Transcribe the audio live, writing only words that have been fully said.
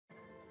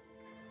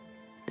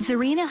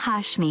Zarina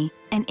Hashmi,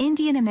 an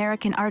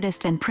Indian-American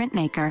artist and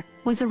printmaker,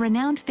 was a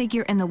renowned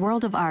figure in the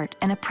world of art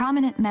and a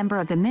prominent member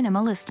of the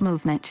minimalist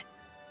movement.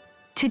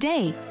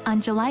 Today, on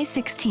July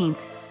 16th,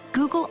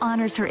 Google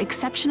honors her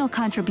exceptional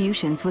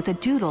contributions with a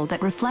doodle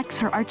that reflects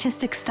her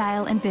artistic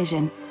style and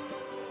vision.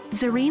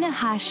 Zarina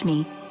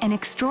Hashmi, an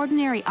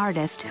extraordinary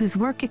artist whose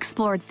work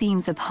explored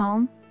themes of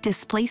home,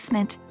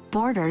 displacement,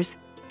 borders,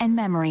 and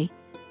memory.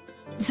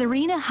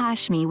 Zarina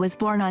Hashmi was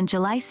born on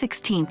July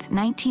 16,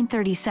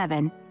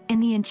 1937, in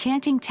the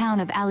enchanting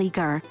town of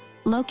Aligarh,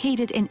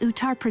 located in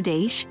Uttar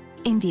Pradesh,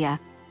 India.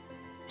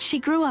 She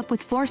grew up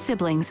with 4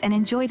 siblings and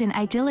enjoyed an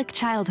idyllic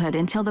childhood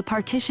until the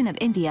partition of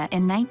India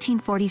in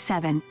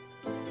 1947.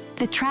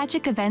 The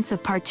tragic events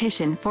of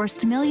partition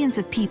forced millions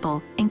of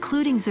people,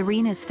 including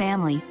Zarina's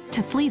family,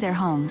 to flee their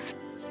homes.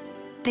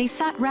 They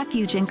sought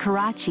refuge in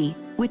Karachi,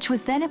 which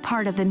was then a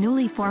part of the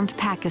newly formed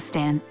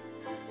Pakistan.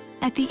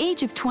 At the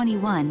age of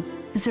 21,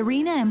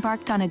 Zarina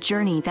embarked on a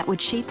journey that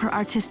would shape her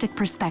artistic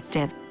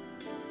perspective.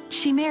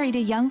 She married a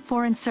young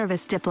foreign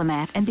service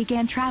diplomat and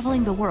began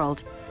traveling the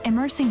world,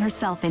 immersing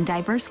herself in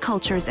diverse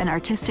cultures and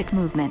artistic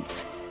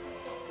movements.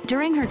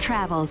 During her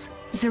travels,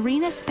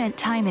 Zarina spent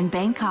time in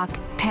Bangkok,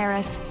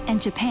 Paris,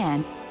 and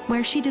Japan,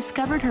 where she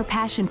discovered her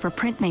passion for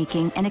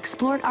printmaking and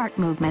explored art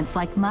movements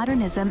like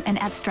modernism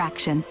and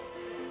abstraction.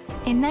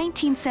 In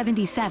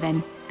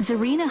 1977,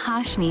 Zarina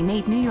Hashmi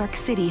made New York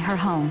City her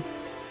home.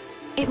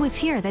 It was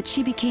here that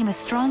she became a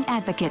strong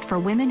advocate for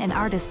women and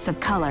artists of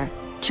color,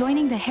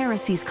 joining the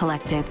Heresies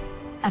Collective,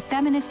 a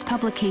feminist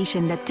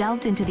publication that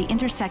delved into the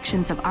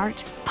intersections of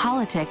art,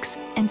 politics,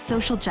 and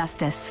social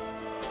justice.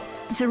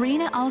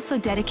 Zarina also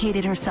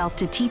dedicated herself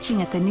to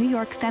teaching at the New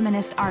York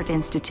Feminist Art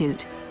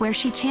Institute, where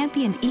she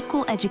championed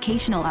equal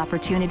educational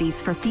opportunities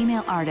for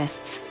female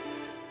artists.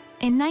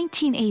 In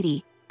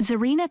 1980,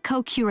 Zarina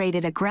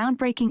co-curated a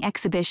groundbreaking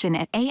exhibition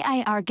at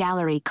AIR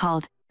Gallery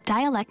called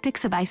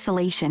Dialectics of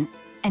Isolation,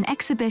 an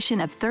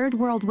exhibition of Third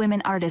World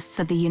women artists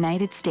of the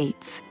United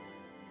States.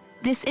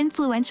 This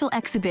influential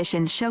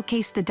exhibition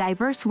showcased the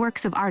diverse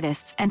works of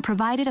artists and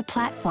provided a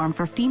platform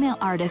for female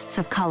artists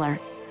of color.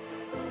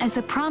 As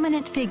a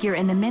prominent figure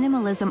in the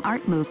minimalism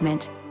art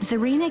movement,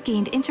 Zarina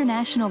gained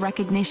international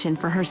recognition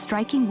for her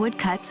striking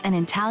woodcuts and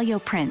intaglio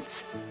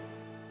prints.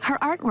 Her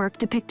artwork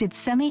depicted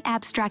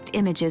semi-abstract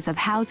images of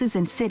houses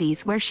and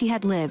cities where she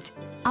had lived,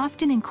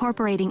 often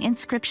incorporating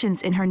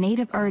inscriptions in her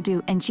native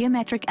Urdu and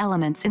geometric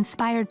elements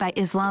inspired by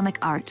Islamic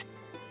art.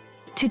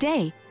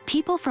 Today,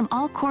 people from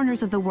all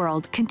corners of the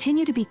world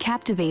continue to be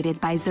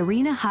captivated by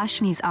Zarina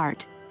Hashmi's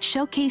art,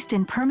 showcased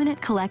in permanent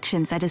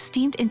collections at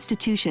esteemed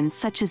institutions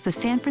such as the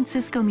San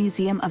Francisco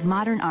Museum of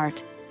Modern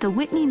Art, the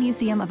Whitney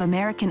Museum of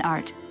American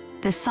Art,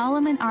 the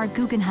Solomon R.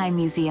 Guggenheim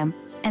Museum,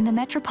 and the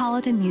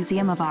Metropolitan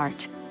Museum of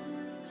Art.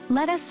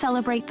 Let us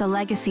celebrate the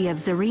legacy of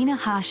Zarina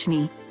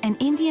Hashmi, an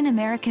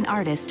Indian-American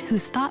artist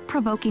whose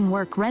thought-provoking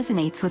work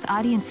resonates with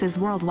audiences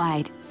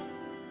worldwide.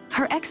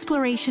 Her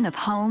exploration of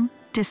home,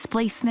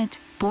 displacement,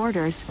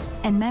 borders,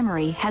 and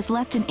memory has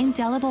left an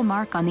indelible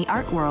mark on the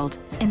art world,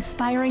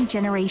 inspiring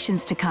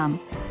generations to come.